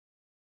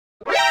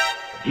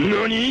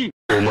何？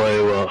お前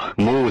は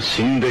もう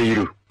死んでい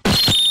る。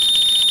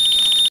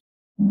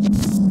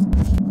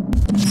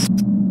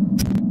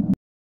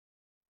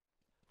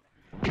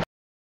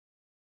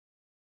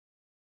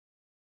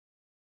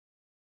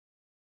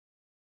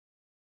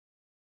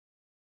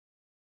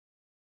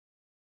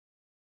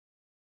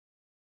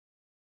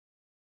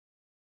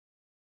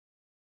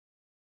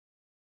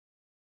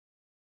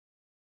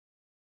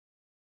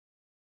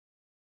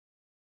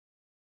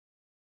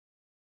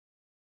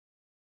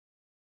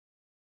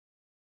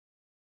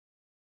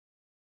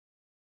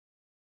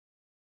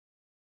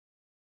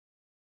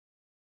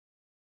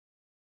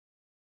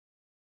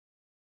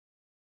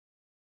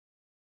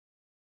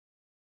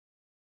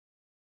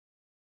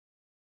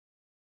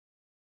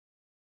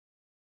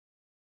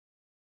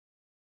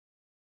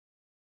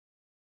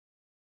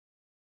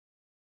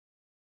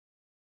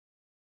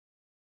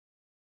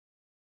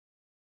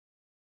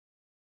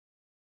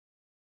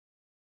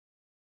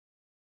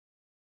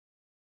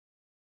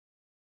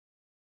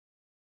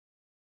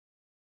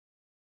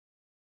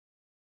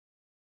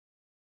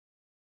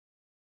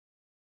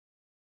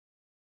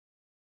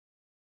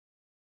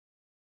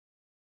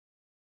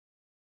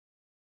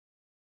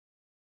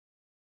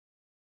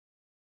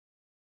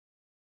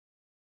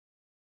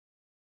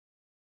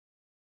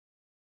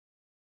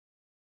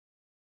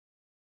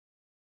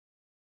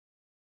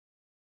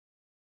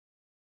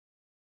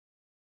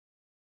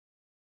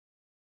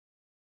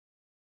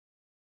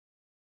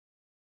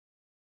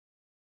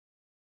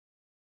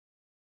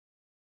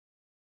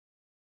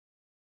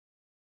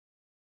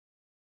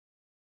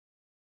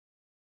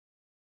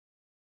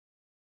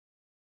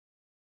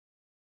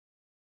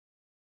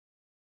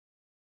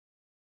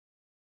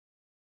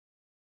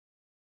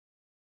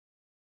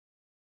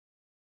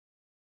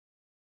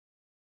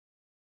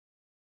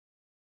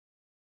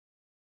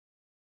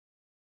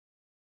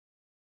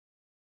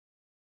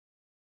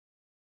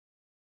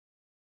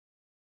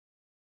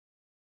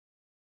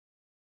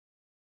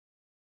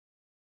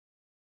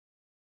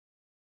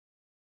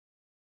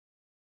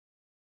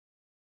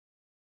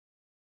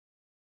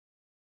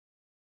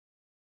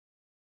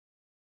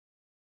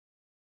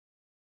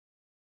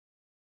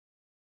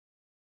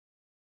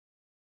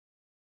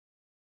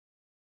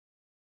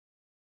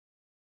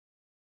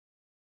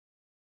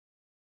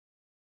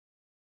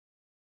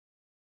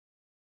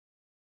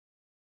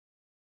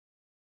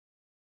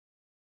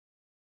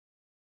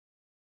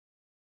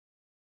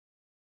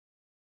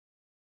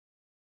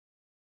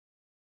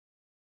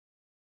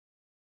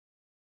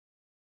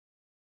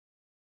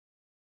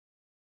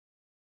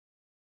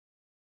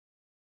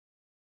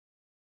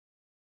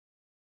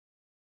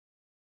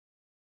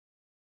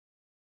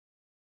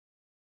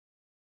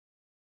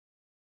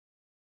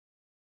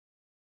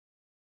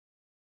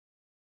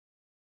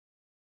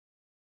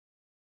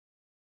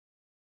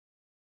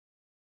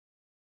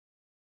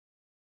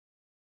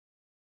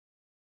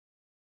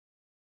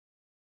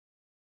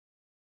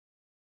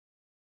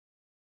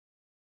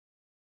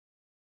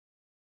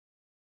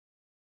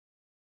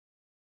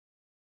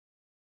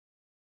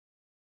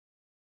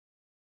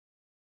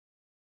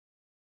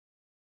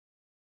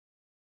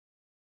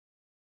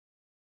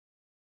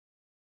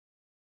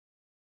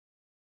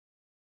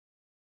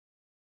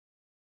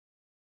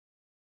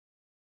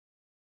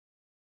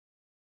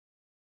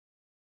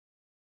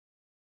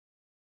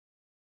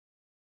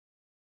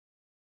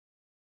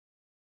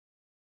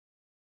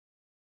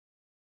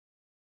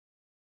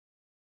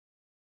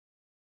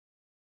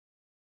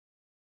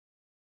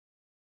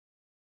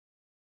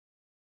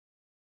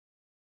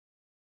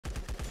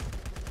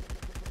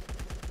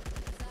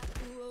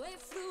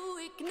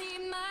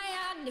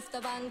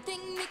Lyfta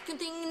vanting,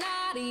 mikunting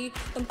nari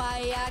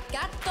Tempai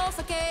akatos,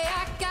 ake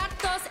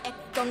akatos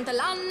Ekon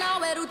talana,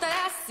 weruta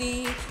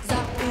yasi Za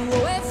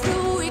uo e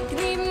fruik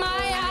ni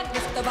maya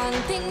Lyfta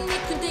vanting,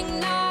 mikunting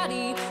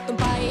nari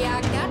Tempai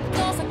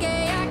akatos, ake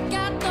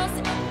akatos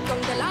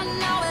Ekon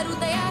talana,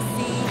 weruta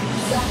yasi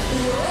Za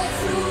uo e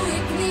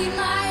fruik ni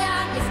maya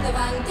Lyfta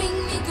vanting,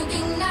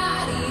 mikunting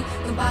nari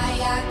Tempai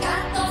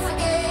akatos,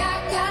 ake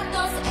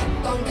akatos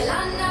Ekon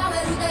talana,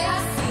 weruta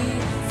yasi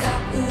Za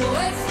uo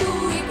e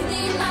fruik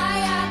ni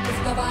maya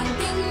Lyfta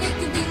vanting,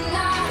 mikunting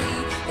nari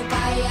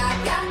Tempai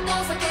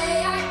akatos, ake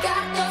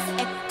akatos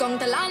Ekon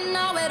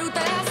talana,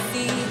 weruta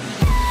yasi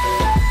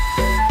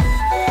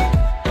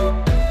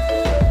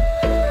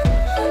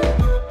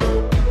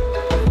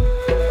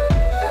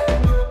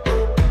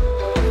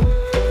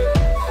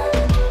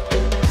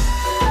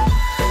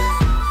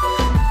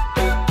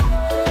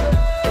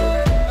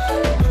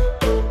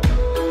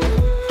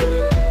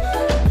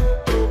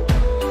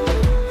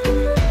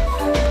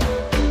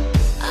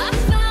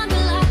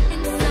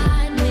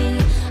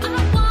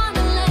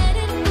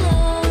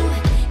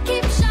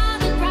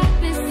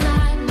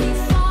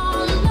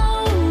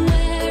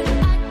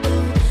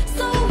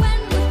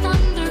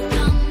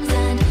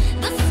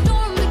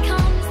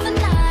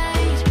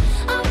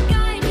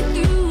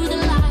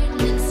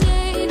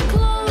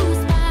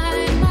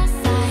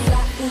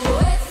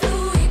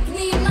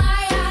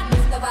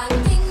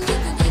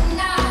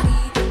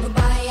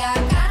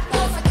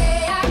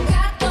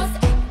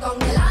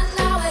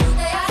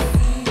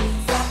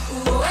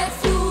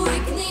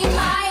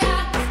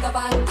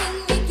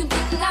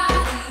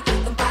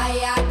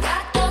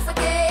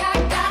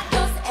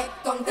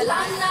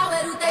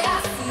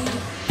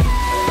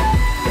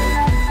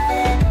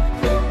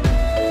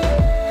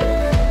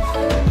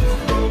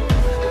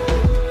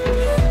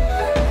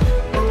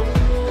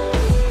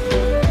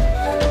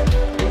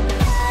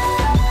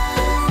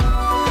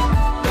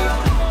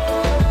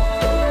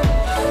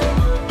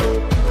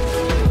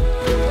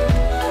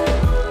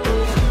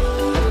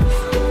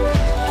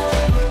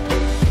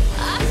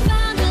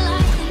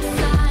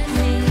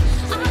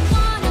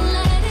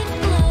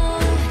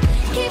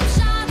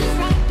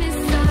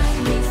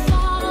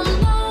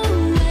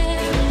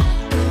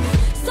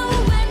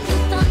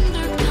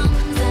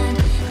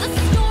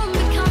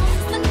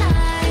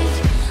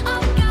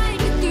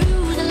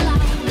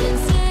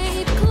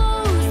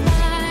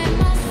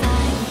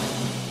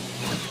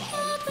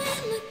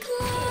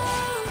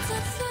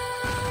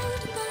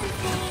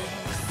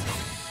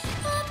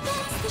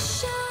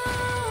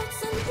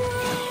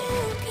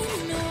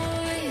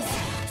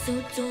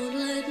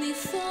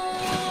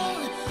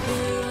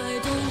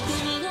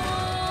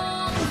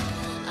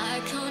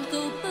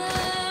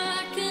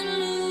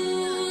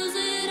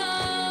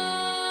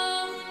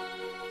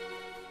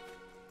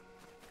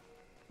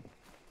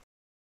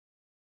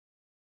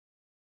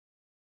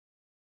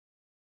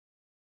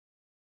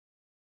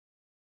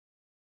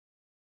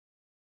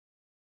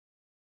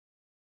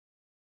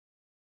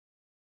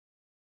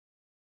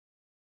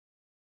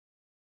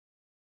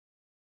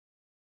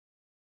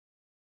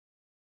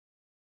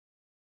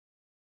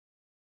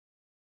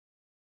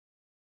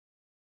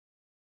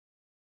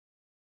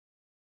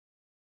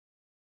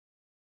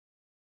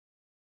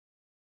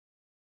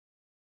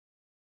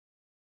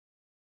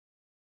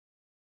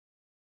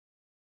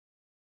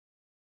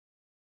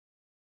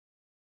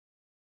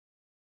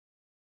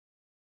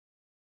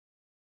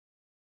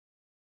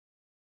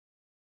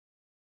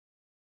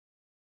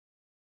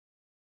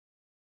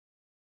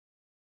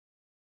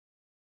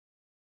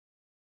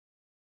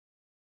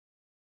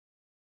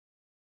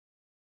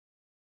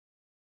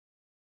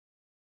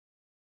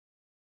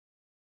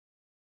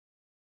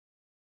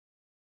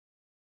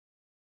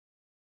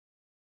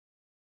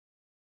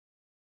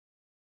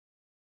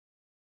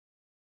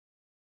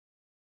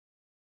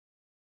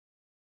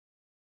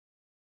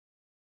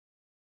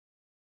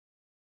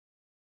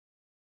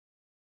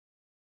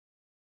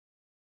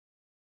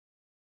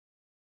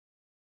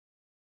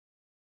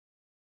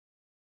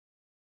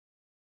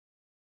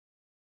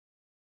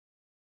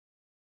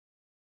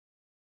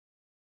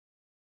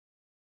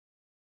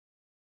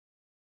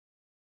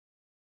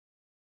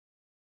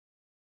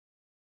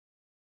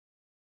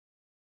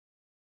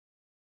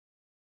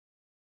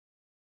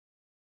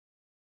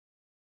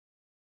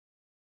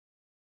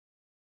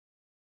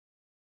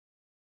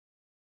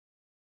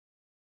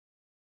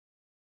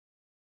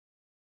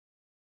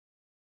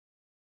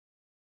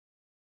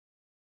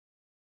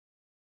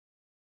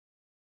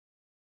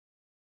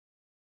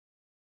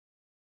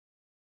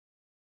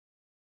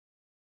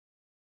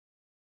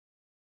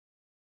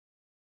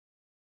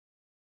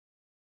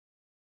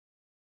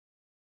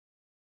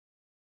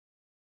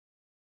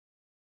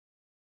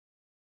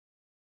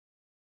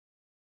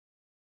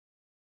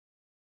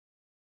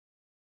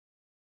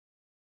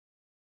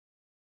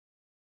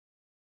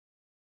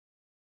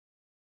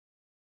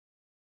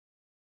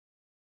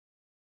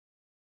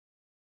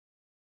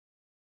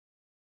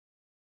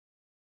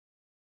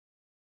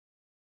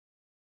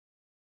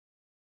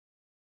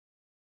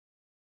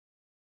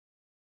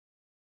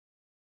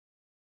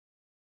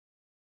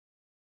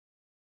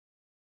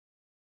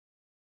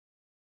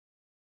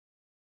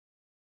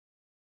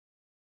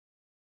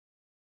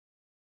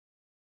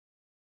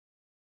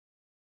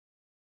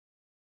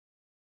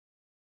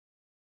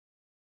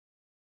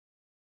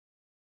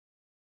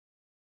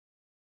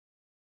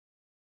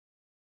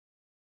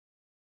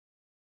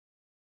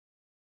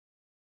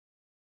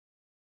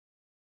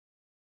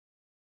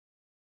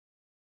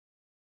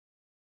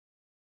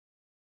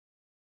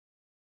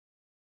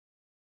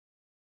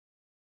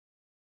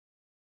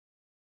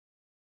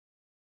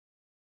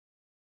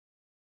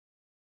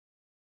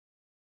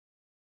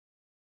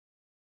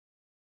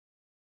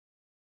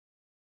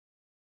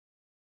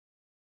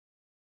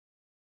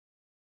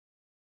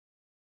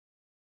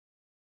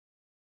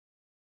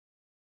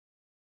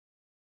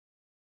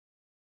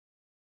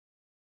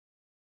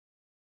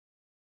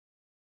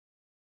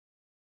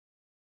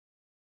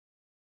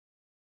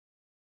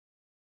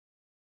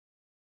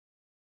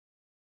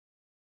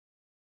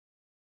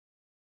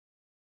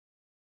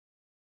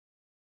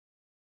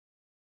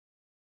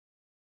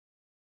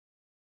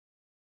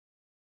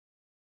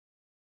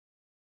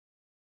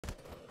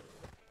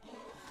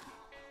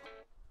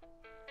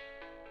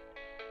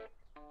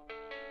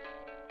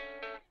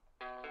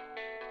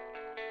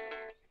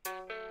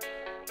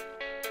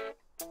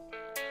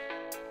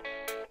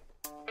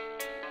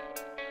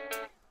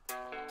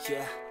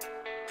Yeah,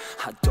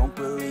 I don't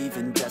believe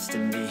in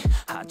destiny,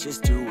 I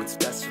just do what's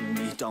best for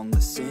me. Don't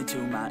listen to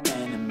my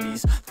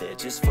enemies, they're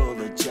just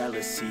full of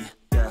jealousy.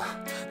 Yeah,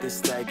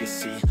 this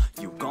legacy,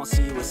 you gon'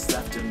 see what's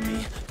left of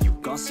me. You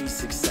gon' see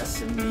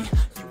success in me,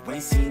 you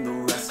ain't seen the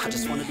rest of me. I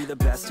just wanna be the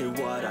best at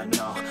what I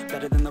know,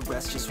 better than the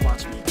rest, just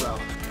watch me grow.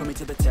 Put me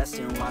to the test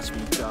and watch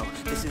me go.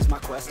 This is my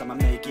quest, I'ma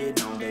make it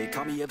known. They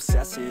call me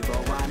obsessive,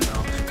 oh I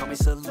know. Call me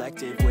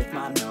selective with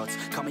my notes,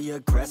 call me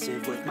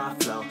aggressive with my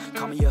flow.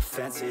 Call me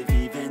offensive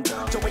even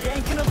though Joe, I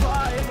ain't gonna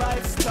lie,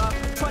 life's tough.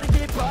 Try to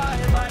get by,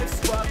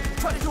 life's rough.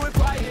 Try to do it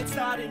right, it's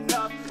not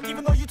enough.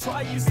 Even though you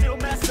try, you still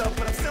mess up.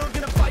 But I'm still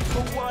gonna fight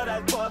for what I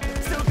love.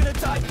 Still gonna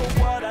die for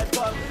what I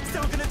love.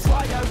 Still gonna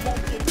try, I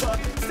won't give up.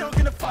 Still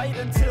gonna fight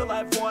until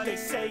I've won. They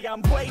say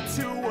I'm way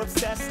too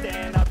obsessed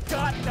and I've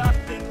got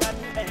nothing left.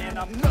 And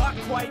I'm not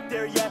quite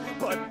there yet,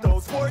 but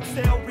those words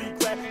they'll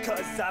regret.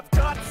 Cause I've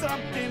got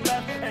something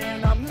left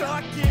and I'm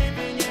not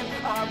giving in.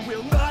 I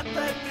will not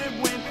let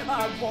them win,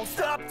 I won't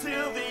stop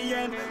till the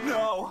end,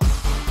 no.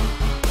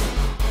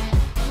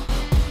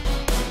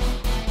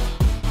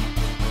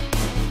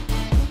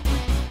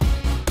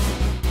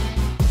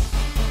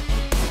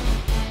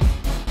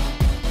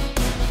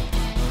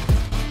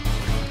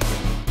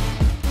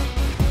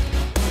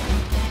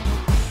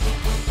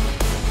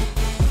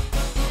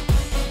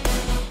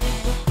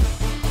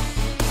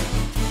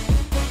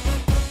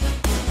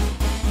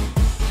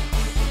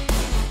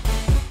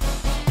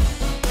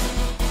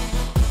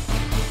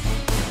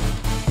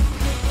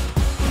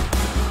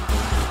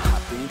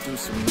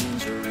 Some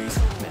injuries,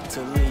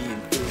 mentally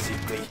and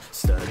physically.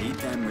 Studied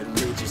them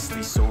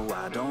religiously so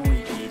I don't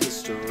repeat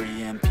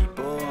history. And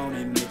people won't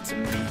admit to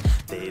me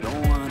they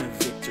don't want a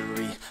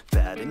victory.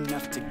 Bad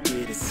enough to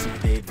get a C,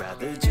 they'd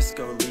rather just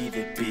go leave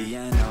it be.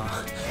 And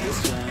oh,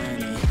 this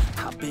journey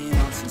I've been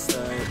on since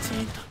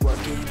 13.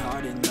 Working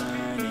hard and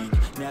learning,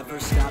 never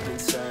stopping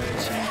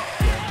searching.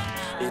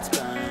 Yeah, it's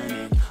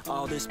burning,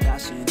 all this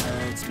passion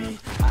hurts me.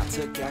 I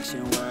took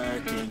action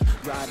working,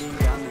 writing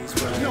down these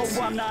words. No,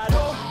 I'm not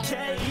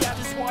okay, I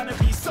just wanna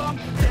be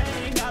something.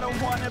 I don't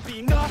wanna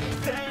be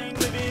nothing,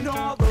 living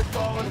all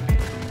alone.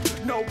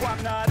 No,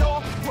 I'm not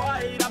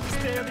alright, I'm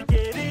just barely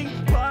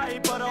getting by.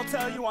 But I'll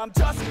tell you I'm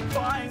just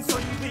fine, so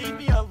you leave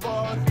me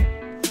alone.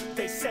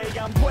 They say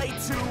I'm way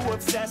too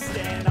obsessed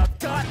and I've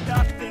got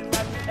nothing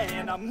left.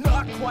 And I'm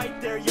not quite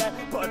there yet,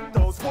 but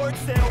those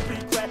words they'll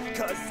regret.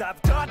 Cause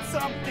I've got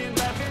something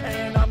left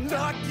and I'm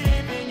not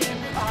giving in.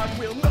 I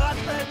will not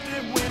let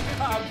them win,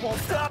 I won't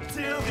stop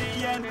till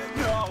the end,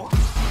 no.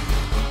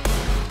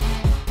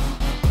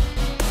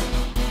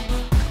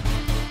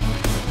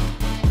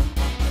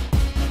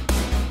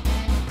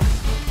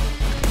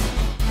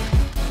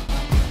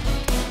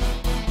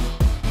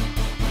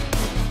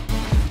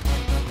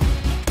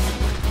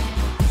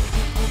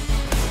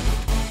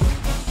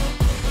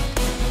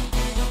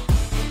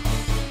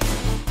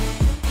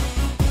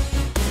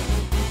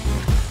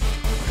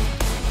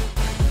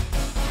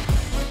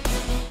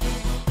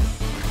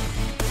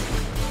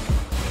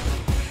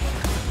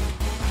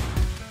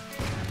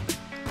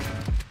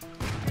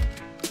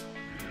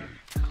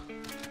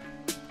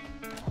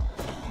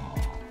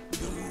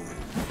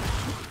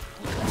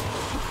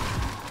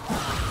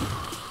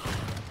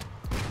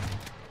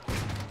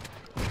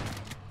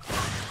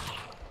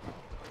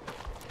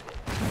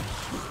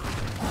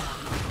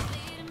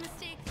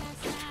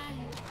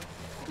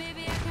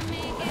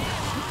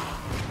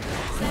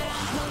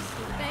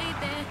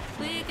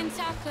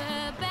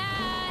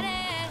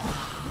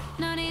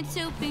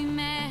 To be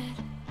mad,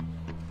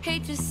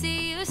 hate to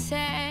see you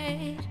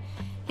sad.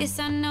 Yes,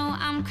 I know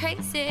I'm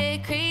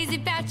crazy, crazy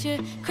about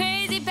you,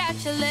 crazy about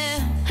your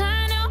love.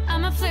 I know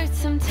I'm a flirt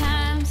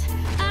sometimes,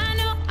 I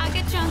know I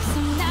get drunk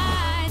some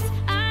nights,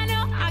 I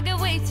know I get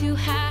way too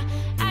high.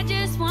 I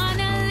just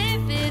wanna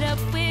live it up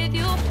with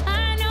you.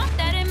 I know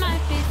that it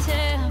might be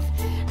tough,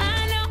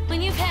 I know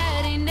when you've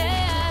had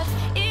enough.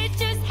 It's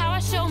just how I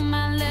show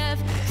my love.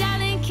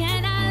 Darling,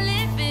 can I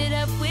live it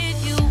up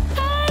with you?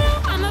 I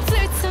know I'm a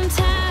flirt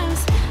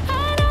sometimes,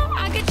 I know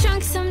I get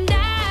drunk some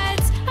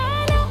nights,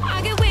 I know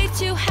I get way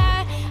too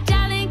high.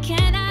 Darling,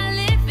 can I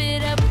live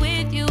it up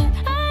with you?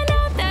 I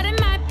know that it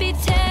might be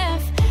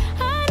tough,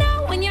 I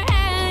know when you're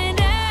had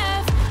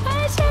enough.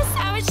 But it's just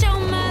how I show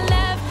my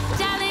love.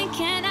 Darling,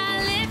 can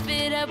I live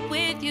it up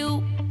with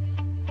you?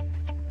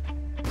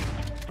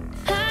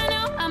 I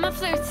know I'm a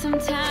flirt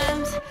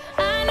sometimes,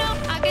 I know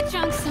I get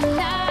drunk some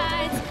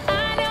nights,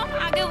 I know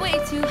I get way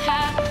too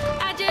high.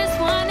 I just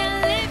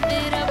wanna live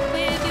it up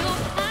with you.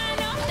 I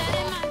know that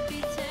it might be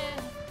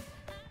tough.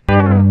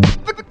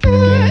 But we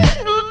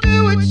can't do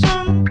it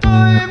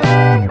sometime. Can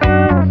I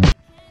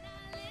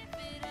live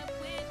it up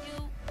with you?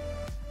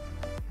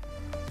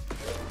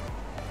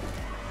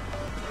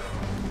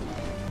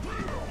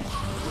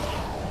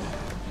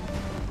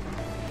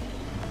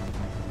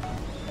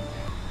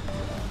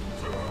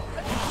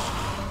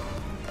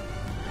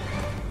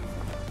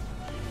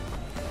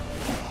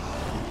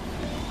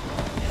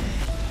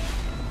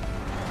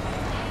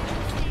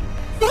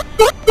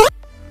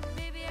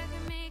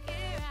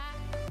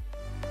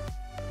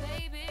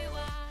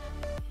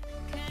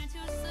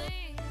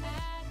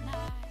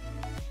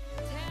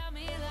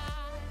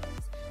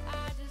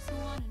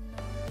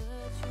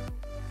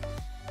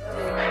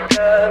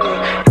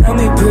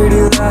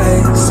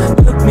 eyes,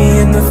 look me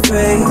in the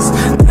face,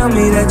 tell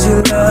me that you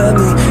love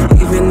me.